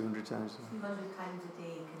 times. 200 times a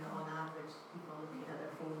day, kind of on average, people are looking at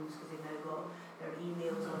their phones because they've now got their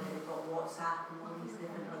emails on it, they've got WhatsApp and all these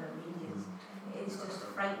different other medias. It's just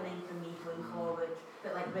frightening for me going forward.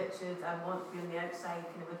 But like Richard, I want to be on the outside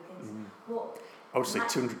kind of with kids. I would say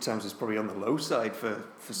 200 times is probably on the low side for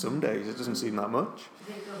some days. It doesn't seem that much. I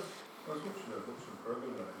was watching a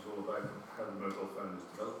program that was all about how the mobile phone is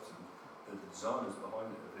developed, and the designers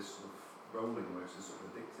behind it are this sort of rolling where it's sort of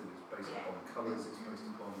addictive. It's based upon colours, it's based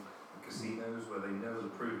upon the casinos where they know the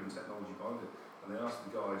proven technology behind it. And they asked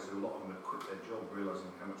the guys, who a lot of them had quit their job realising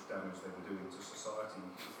how much damage they were doing to society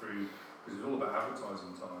through, because it was all about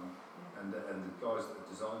advertising time. And the guys that had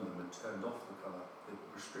designed them had turned off the colour, they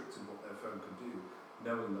restricted what their phone could do,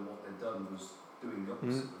 knowing that what they'd done was doing the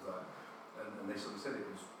opposite of that. And they sort of said it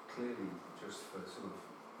was clearly just for sort of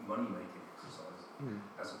money-making exercise,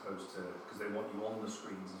 as opposed to, because they want you on the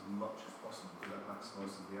screens as much as possible, because that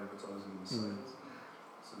maximises the advertising and the sales.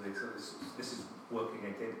 So this is working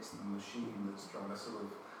against the machine that's trying to sort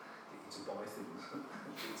of get you to buy things.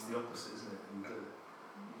 It's the opposite, isn't it? And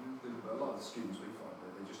a lot of the students we find,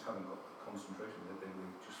 they just haven't got the concentration, they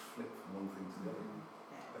just flip from one thing to the other.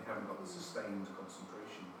 They haven't got the sustained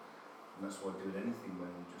concentration, and that's why doing anything where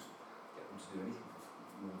you just get them to do anything for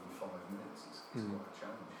more than 5 minutes is quite a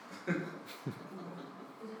challenge.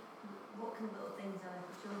 What kind of little things are there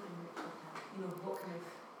for children? What kind of...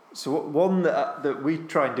 So one that we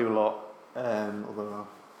try and do a lot, although I'll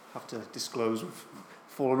have to disclose we've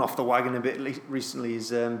fallen off the wagon a bit recently,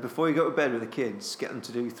 is before you go to bed with the kids, get them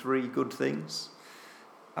to do 3 good things.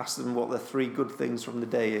 Ask them what the 3 good things from the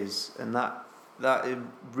day is, and that it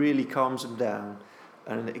really calms them down.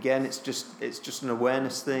 And again, it's just an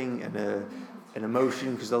awareness thing and an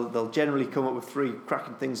emotion, because they'll generally come up with 3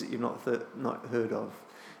 cracking things that you've not heard of.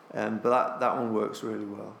 But that one works really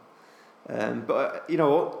well. But you know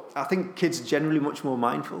what? I think kids are generally much more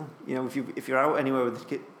mindful. You know, if you're out anywhere with the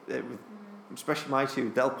kid, especially my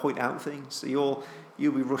 2, they'll point out things. So you'll be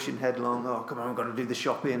rushing headlong. Oh, come on, I've got to do the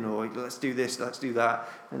shopping, or let's do this, let's do that.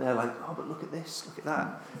 And they're like, oh, but look at this, look at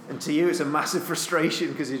that. And to you, it's a massive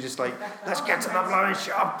frustration, because you're just like, let's get to the blind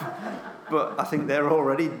shop. But I think they're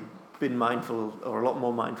already been mindful, or a lot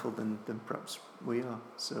more mindful than perhaps we are.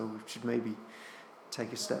 So we should maybe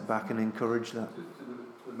take a step back and encourage that.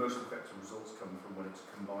 The most effective results come from when it's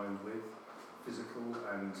combined with physical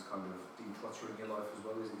and kind of decluttering your life as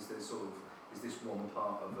well. Is this one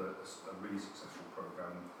part of a really successful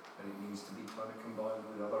program, and it needs to be kind of combined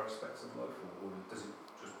with other aspects of life, or does it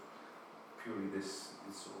just purely this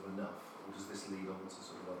is sort of enough, or does this lead on to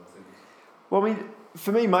sort of other things? Well, I mean,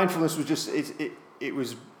 for me, mindfulness was just it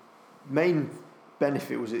was main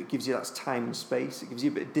benefit was it gives you that time and space. It gives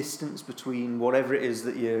you a bit of distance between whatever it is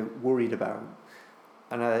that you're worried about,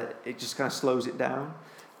 and it just kind of slows it down.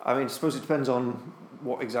 I mean, I suppose it depends on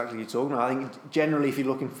what exactly you're talking about. I think generally, if you're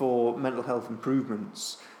looking for mental health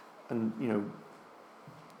improvements, and you know,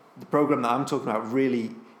 the program that I'm talking about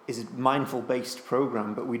really is a mindful-based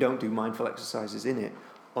program, but we don't do mindful exercises in it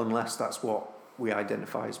unless that's what we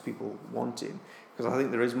identify as people wanting. Because I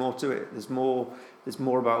think there is more to it. There's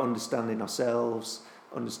more about understanding ourselves,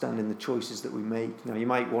 understanding the choices that we make. Now, you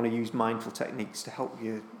might want to use mindful techniques to help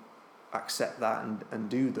you accept that and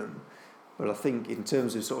do them. But I think in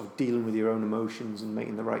terms of sort of dealing with your own emotions and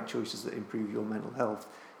making the right choices that improve your mental health,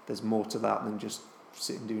 there's more to that than just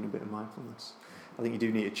sitting doing a bit of mindfulness. I think you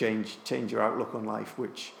do need to change your outlook on life,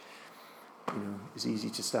 which, you know, is easy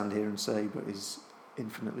to stand here and say, but is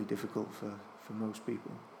infinitely difficult for most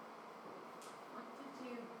people. What did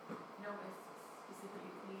you notice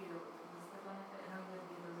specifically for you was the benefit? I know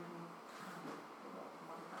you had the original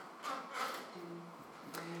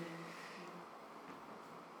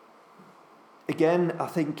Again, I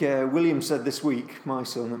think William said this week, my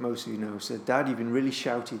son that most of you know, said, "Dad, you've been really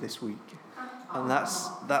shouty this week." And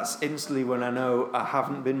that's instantly when I know I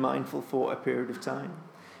haven't been mindful for a period of time,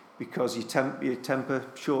 because your temper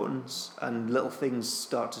shortens and little things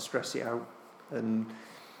start to stress you out. And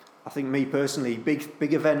I think me personally,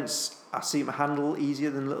 big events I seem to handle easier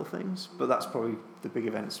than little things, but that's probably the big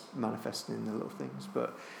events manifesting in the little things.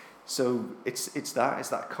 But so it's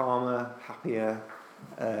that calmer, happier,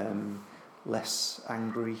 less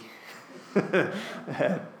angry.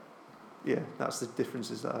 Yeah, that's the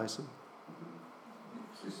differences that I see.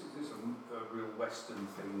 Is this a real Western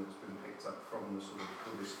thing that's been picked up from the sort of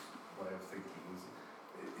Buddhist way of thinking?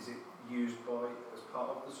 Is it used as part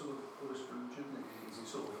of the sort of Buddhist religion? Is it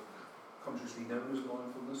sort of consciously known as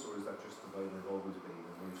mindfulness, or is that just the way they've always been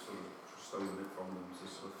and we've sort of stolen it from them to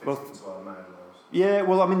sort of fit into our mad lives? Yeah,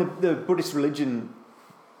 well, I mean, the Buddhist religion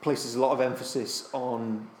places a lot of emphasis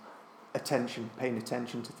on paying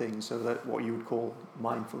attention to things, so that what you would call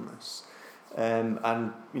mindfulness. And,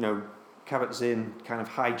 you know, Kabat-Zinn kind of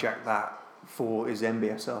hijacked that for his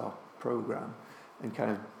MBSR program and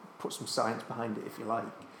kind of put some science behind it, if you like.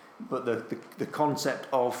 But the concept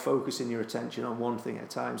of focusing your attention on one thing at a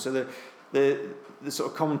time. So the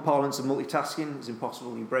sort of common parlance of multitasking is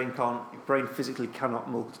impossible. Your brain physically cannot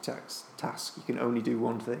multitask. You can only do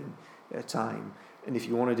one thing at a time. And if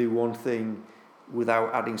you want to do one thing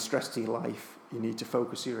without adding stress to your life, you need to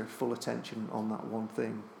focus your full attention on that one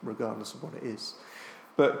thing, regardless of what it is.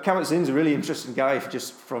 But Kabat-Zinn's a really interesting guy,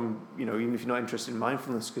 just from, you know, even if you're not interested in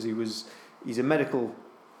mindfulness, because he's a medical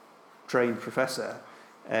trained professor,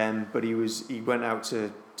 but he went out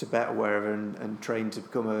to Tibet or wherever and trained to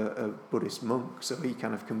become a Buddhist monk. So he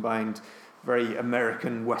kind of combined very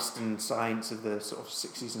American Western science of the sort of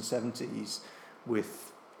 60s and 70s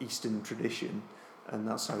with Eastern tradition, and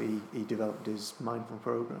that's how he developed his mindful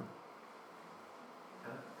program.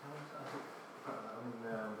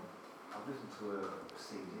 I've listened to a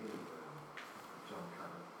CD of John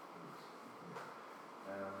Cannon,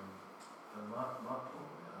 and my problem,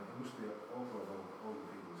 it must be awful of older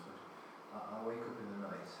people especially. I wake up in the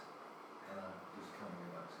night and I just can't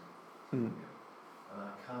get back to sleep, and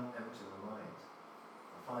I can't empty my mind.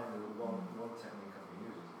 I find that one technique I've been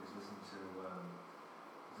using is listening to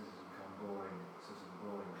this has become boring, such a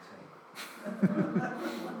boring tape,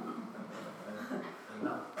 and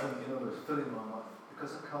that, you know, it's filling my mind.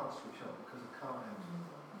 Because I can't switch on, because I can't empty my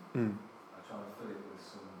mind, I try and fill it with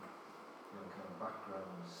some, you know, kind of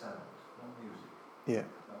background sound, not music. Yeah.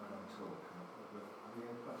 Background talk. Have you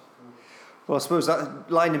ever practiced talk? Well, I suppose that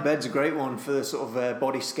lying in bed's a great one for the sort of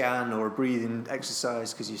body scan or a breathing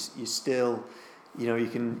exercise, because you still, you know, you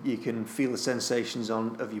can feel the sensations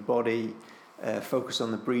of your body, focus on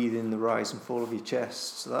the breathing, the rise and fall of your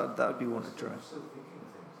chest. So that would be one to try. I'm still thinking of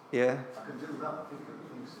things. Yeah. I can do that. I think of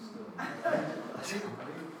things still. I think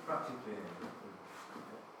practically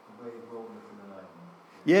the way you brought me in the night.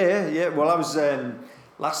 Yeah. Well, I was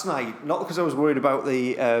last night, not because I was worried about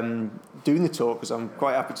the doing the talk, because I'm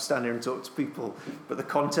quite happy to stand here and talk to people, but the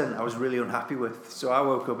content I was really unhappy with. So I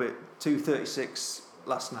woke up at 2:36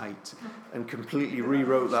 last night and completely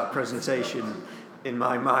rewrote that presentation in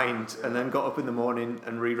my mind, and then got up in the morning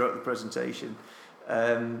and rewrote the presentation.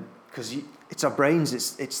 Because it's our brains,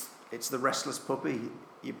 it's the restless puppy.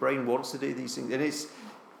 Your brain wants to do these things, and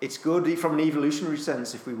it's good from an evolutionary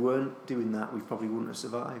sense. If we weren't doing that, we probably wouldn't have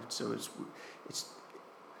survived. So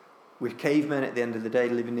we're cavemen at the end of the day,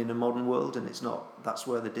 living in a modern world, and that's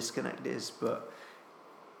where the disconnect is. But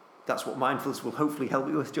that's what mindfulness will hopefully help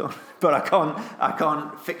you with, John. But I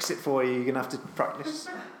can't fix it for you. You're gonna have to practice.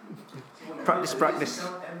 Practice. You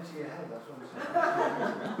can't empty your head. That's what I'm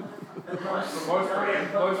saying. Most pretty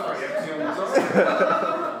empty all the time.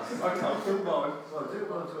 I can't feel mine. Well, do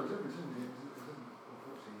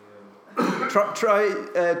it. Try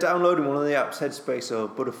downloading one of the apps, Headspace or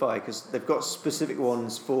Budify, because they've got specific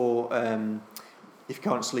ones for if you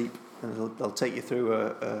can't sleep, and they'll take you through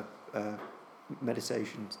a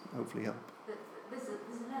meditation, hopefully help. There's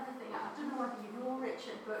another thing. I don't know whether you know,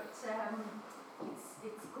 Richard, but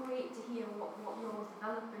it's great to hear what you're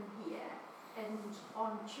developing here. And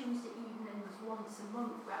on Tuesday evenings, once a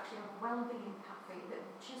month, we actually have a wellbeing cafe that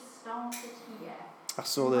just started here. I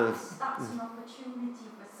saw that's an opportunity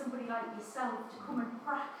for somebody like yourself to come and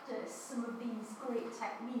practice some of these great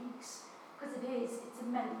techniques, because it's a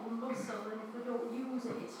mental muscle, and if we don't use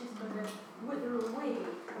it, it's just going to wither away,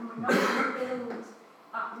 and we're not going to build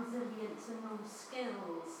that resilience and those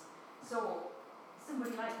skills. So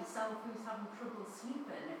somebody like yourself who's having trouble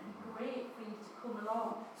sleeping, it'd be great for you to come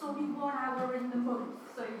along. It's only 1 hour in the month,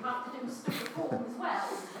 so you have to do stuff at home as well.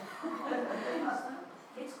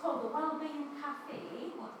 It's called the Wellbeing Cafe.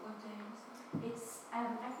 What day is it? It's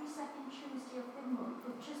every second Tuesday of the month.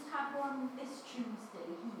 We've just had one this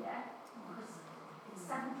Tuesday here. It's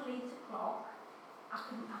 7 to 8 o'clock. I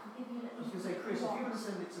can give you a little. I was going to say, Chris, if you want to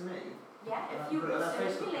send it to me, yeah, if and you put it on our could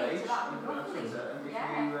Facebook circulate page, it, that and would put it on be lovely. Twitter, and if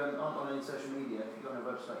Yeah. you aren't on any social media, if you go on our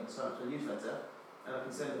website, you can sign up to a newsletter, and I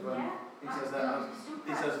can send everyone details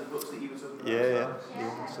of the books that you were talking about.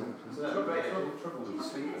 So that would be great. The trouble with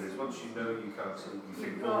sleeping is once you know you can't sleep, you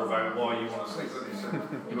think more about why you want to sleep, don't you? So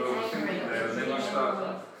you overthink it there, and then you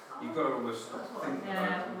start. You've got to almost stop thinking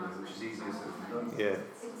about it, which is easier said than done. Yeah.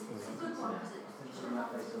 It's a good one because it's just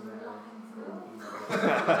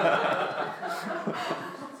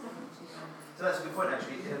So that's a good point,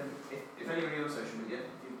 actually. If anybody on social media,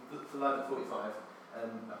 if you look for Live at 45, I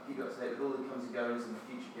can keep you up to date with all the comes and goings and the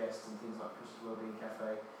future guests and things like Crystal Wellbeing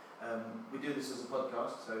Cafe. We do this as a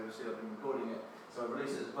podcast, so you'll see I've been recording it. So I'll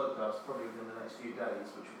release it as a podcast probably within the next few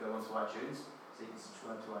days, which will go onto iTunes, so you can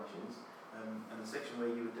subscribe to iTunes. And the section where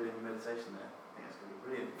you were doing your meditation there, I think that's going to be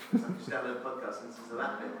brilliant. So I can just download a podcast and listen to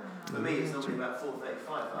that bit. For me, it's normally about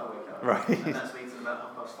 4:35 that I wake up. Right. And that's me till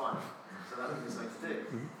about 5:30. So that would be something to do.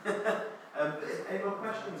 Any more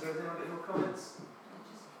questions or has anyone got any more comments?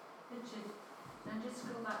 Richard, and just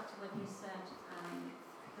go back to when you said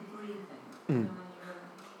the breathing, Mm. when you were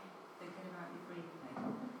thinking about your breathing,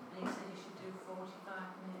 and you said you should do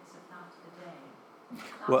 45 minutes of that a day.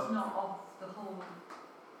 That's not off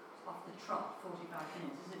the trot, 45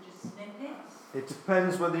 minutes, is it just snippets? It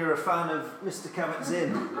depends whether you're a fan of Mr.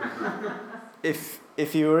 Kabat-Zinn.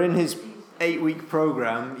 If you were in his 8-week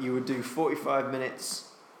program, you would do 45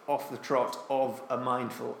 minutes off the trot of a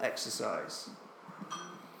mindful exercise.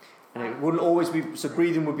 And it wouldn't always be, so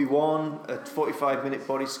breathing would be one, a 45-minute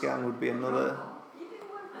body scan would be another.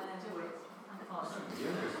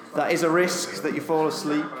 That is a risk that you fall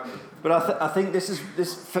asleep. But I think this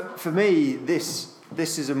for me,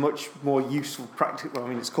 this is a much more useful practical. I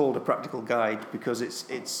mean, it's called a practical guide because it's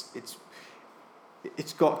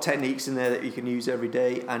got techniques in there that you can use every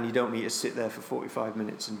day, and you don't need to sit there for 45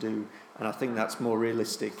 minutes and do. And I think that's more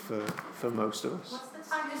realistic for most of us. What's the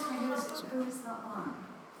time who is that on?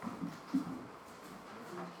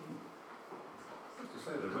 To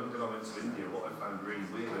say that when I went to India, what I found really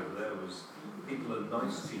weird over there was people are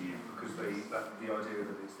nice to you because the idea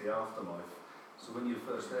that it's the afterlife. So when you're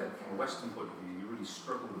first there, from a Western point of view, you really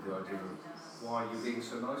struggle with the idea of why are you being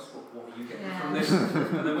so nice? What are you getting from this?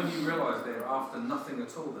 And then when you realise they're after nothing at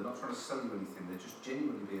all, they're not trying to sell you anything, they're just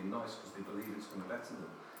genuinely being nice because they believe it's going to better them.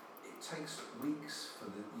 It takes weeks for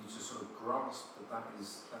you to sort of grasp that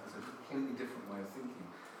is a completely different way of thinking.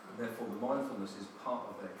 And therefore the mindfulness is part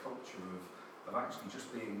of their culture of actually just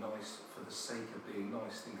being nice for the sake of being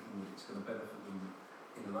nice, thinking that it's going to benefit them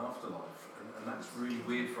in an afterlife. And that's really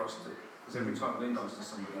weird for us to, because every time we're nice to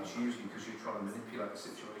somebody, it's usually because you're trying to manipulate the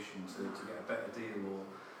situation to get a better deal,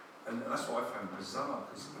 and that's what I found bizarre,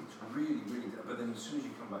 because it's really, really, but then as soon as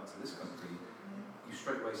you come back to this country, you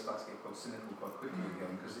straight away start to get quite cynical quite quickly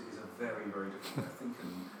again, because it is a very, very different way of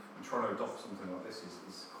thinking, and trying to adopt something like this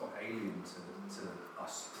is quite alien to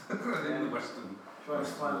us in the Western. Try and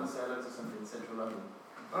smile and say hello to somebody in central London.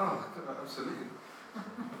 Oh, absolutely.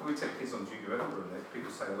 When we take kids on Duke of Edinburgh,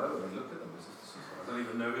 people say hello and they look at them as if I don't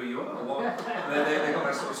even know who you are. What? They've got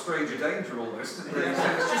that sort of stranger danger almost. It's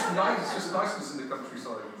just nice. It's just niceness in the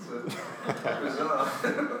countryside. It's bizarre.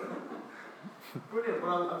 Brilliant.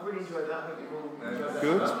 Well, I've really enjoyed that. I hope you've all enjoyed that.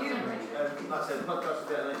 Good. Like I said, the podcast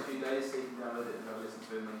will be out in the next few days, so you can download it and have a listen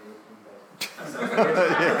to it when you're in bed. That sounds good.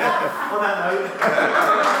 On that note.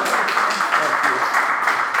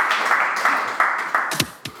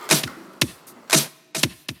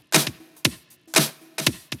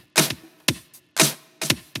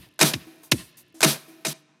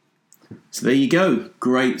 So there you go.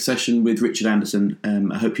 Great session with Richard Anderson.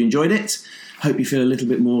 I hope you enjoyed it. Hope you feel a little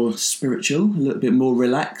bit more spiritual, a little bit more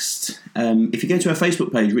relaxed. If you go to our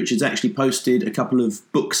Facebook page, Richard's actually posted a couple of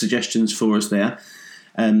book suggestions for us there.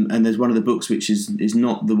 And there's one of the books which is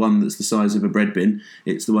not the one that's the size of a bread bin,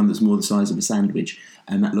 it's the one that's more the size of a sandwich,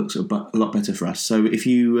 and that looks a lot better for us. So if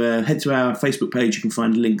you head to our Facebook page, you can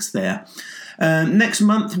find links there. Next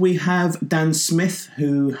month we have Dan Smith,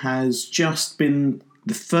 who has just been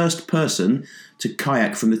the first person to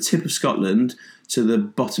kayak from the tip of Scotland to the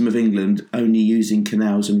bottom of England, only using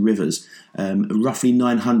canals and rivers. Roughly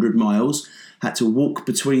 900 miles. Had to walk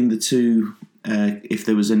between the two if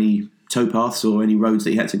there was any towpaths or any roads that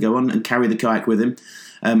he had to go on, and carry the kayak with him.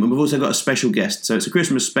 And we've also got a special guest, so it's a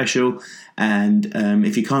Christmas special, and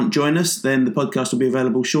if you can't join us, then the podcast will be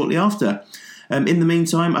available shortly after. In the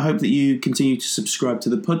meantime, I hope that you continue to subscribe to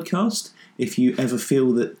the podcast. If you ever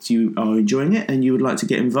feel that you are enjoying it and you would like to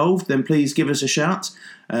get involved, then please give us a shout.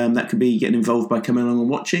 That could be getting involved by coming along and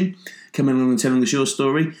watching, coming along and telling us your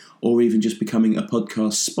story, or even just becoming a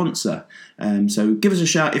podcast sponsor. So give us a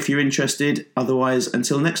shout if you're interested. Otherwise,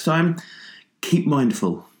 until next time, keep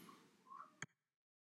mindful.